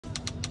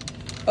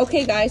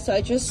Okay, guys, so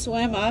I just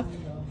swam up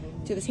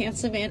to this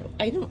handsome man.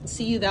 I don't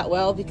see you that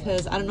well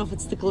because I don't know if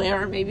it's the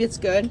glare or maybe it's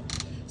good.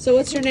 So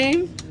what's your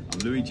name? I'm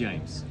Louis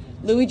James.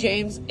 Louis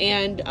James.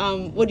 And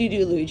what do you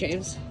do, Louis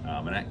James?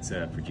 I'm an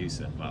actor,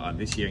 producer. But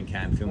this year in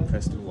Cannes Film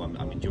Festival,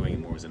 I'm enjoying it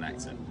more as an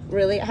actor.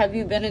 Really? Have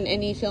you been in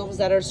any films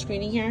that are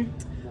screening here?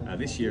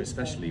 This year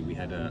especially, we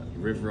had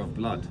River of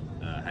Blood,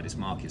 had its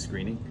market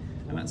screening,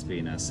 and that's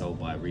been sold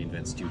by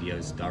Reinvent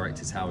Studios.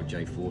 Directors Howard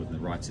J. Ford and the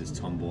writers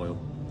Tom Boyle.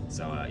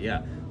 So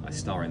yeah, I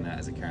star in that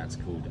as a character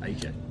called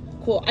AJ.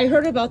 Cool. I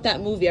heard about that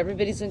movie.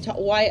 Everybody's been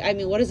why? I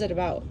mean, what is it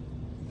about?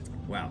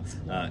 Wow,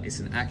 it's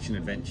an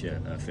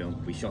action-adventure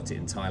film. We shot it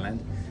in Thailand.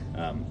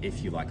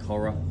 If you like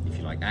horror, if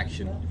you like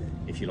action,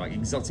 if you like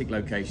exotic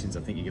locations,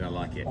 I think you're going to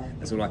like it.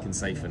 That's all I can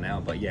say for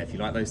now. But yeah, if you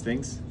like those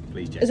things,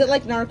 please check it out. Is it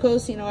like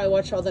Narcos? You know, I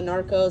watch all the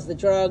Narcos, the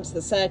drugs,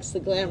 the sex, the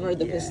glamour,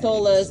 the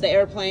pistolas, the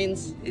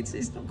airplanes.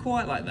 It's not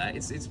quite like that.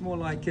 It's more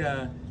like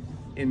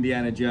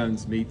Indiana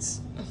Jones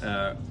meets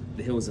The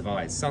Hills of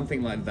Eyes,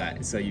 something like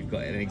that. So you've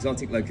got an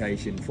exotic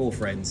location, 4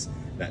 friends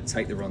that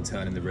take the wrong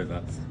turn in the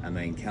river, and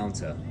they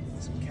encounter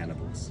some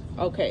cannibals.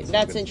 Okay,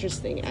 that's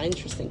interesting.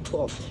 Interesting,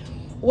 cool.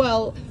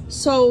 Well,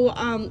 so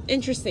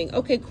interesting.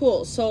 Okay,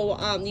 cool. So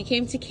you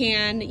came to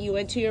Cannes, you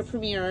went to your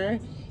premiere,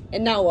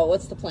 and now what?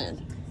 What's the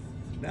plan?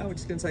 Now we're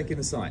just going to take in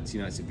the sights. You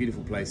know, it's a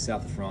beautiful place,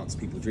 south of France.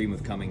 People dream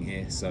of coming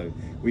here. So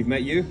we've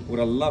met you. What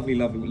a lovely,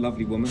 lovely,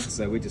 lovely woman.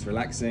 So we're just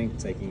relaxing,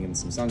 taking in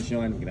some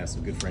sunshine. We're going to have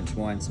some good French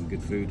wine, some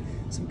good food,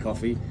 some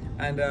coffee,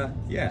 and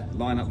yeah,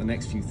 line up the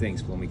next few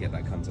things for when we get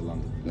back home to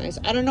London. Nice.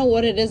 I don't know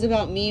what it is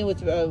about me with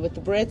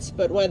the Brits,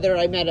 but whether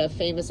I met a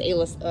famous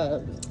A-list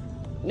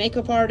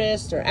makeup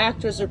artist or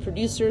actors or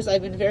producers,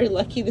 I've been very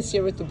lucky this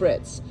year with the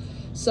Brits.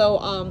 So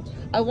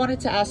I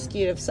wanted to ask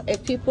you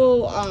if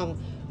people.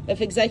 If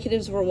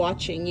executives were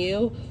watching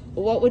you,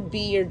 what would be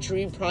your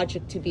dream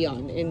project to be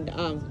on in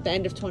the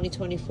end of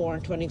 2024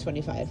 and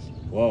 2025?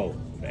 Whoa,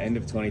 the end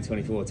of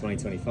 2024,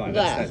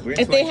 2025.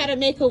 If they had a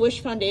Make-A-Wish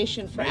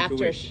Foundation for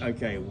actors.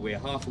 Okay, we're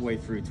halfway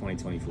through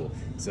 2024.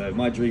 So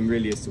my dream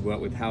really is to work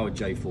with Howard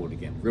J. Ford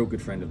again. Real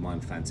good friend of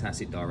mine,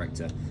 fantastic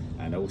director,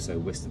 and also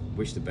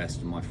wish the best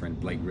for my friend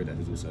Blake Ritter,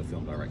 who's also a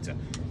film director.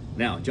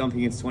 Now,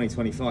 jumping into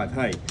 2025,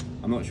 hey,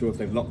 I'm not sure if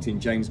they've locked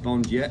in James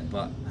Bond yet,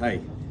 but hey,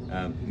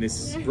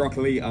 Miss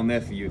Broccoli, I'm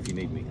there for you if you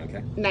need me,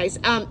 okay? Nice.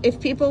 If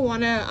people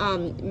want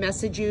to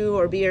message you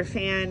or be your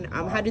fan,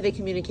 how do they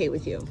communicate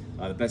with you?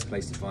 The best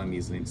place to find me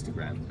is on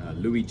Instagram,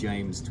 Louis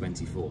James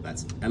 24.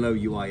 That's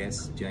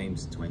L-O-U-I-S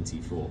James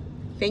 24.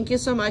 Thank you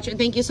so much, and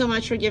thank you so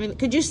much for giving.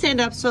 Could you stand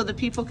up so the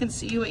people can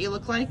see you, what you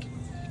look like?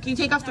 Can you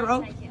take off the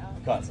robe?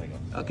 I can't take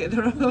off. Okay,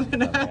 the robe.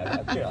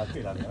 I feel like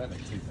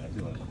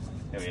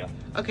Here we are.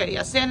 Okay,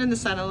 yeah, stand in the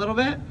sun a little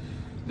bit.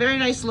 Very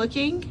nice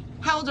looking.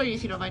 How old are you,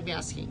 if you don't mind me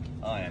asking?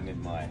 I am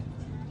in my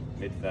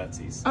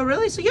mid-30s. Oh,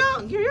 really? So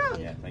young. You're young.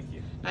 Yeah, thank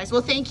you. Nice.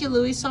 Well, thank you,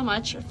 Louis, so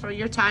much for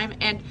your time.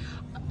 And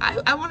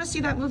I want to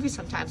see that movie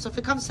sometime. So if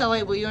it comes to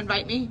LA, will you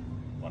invite me?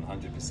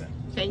 100%.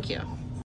 Thank you.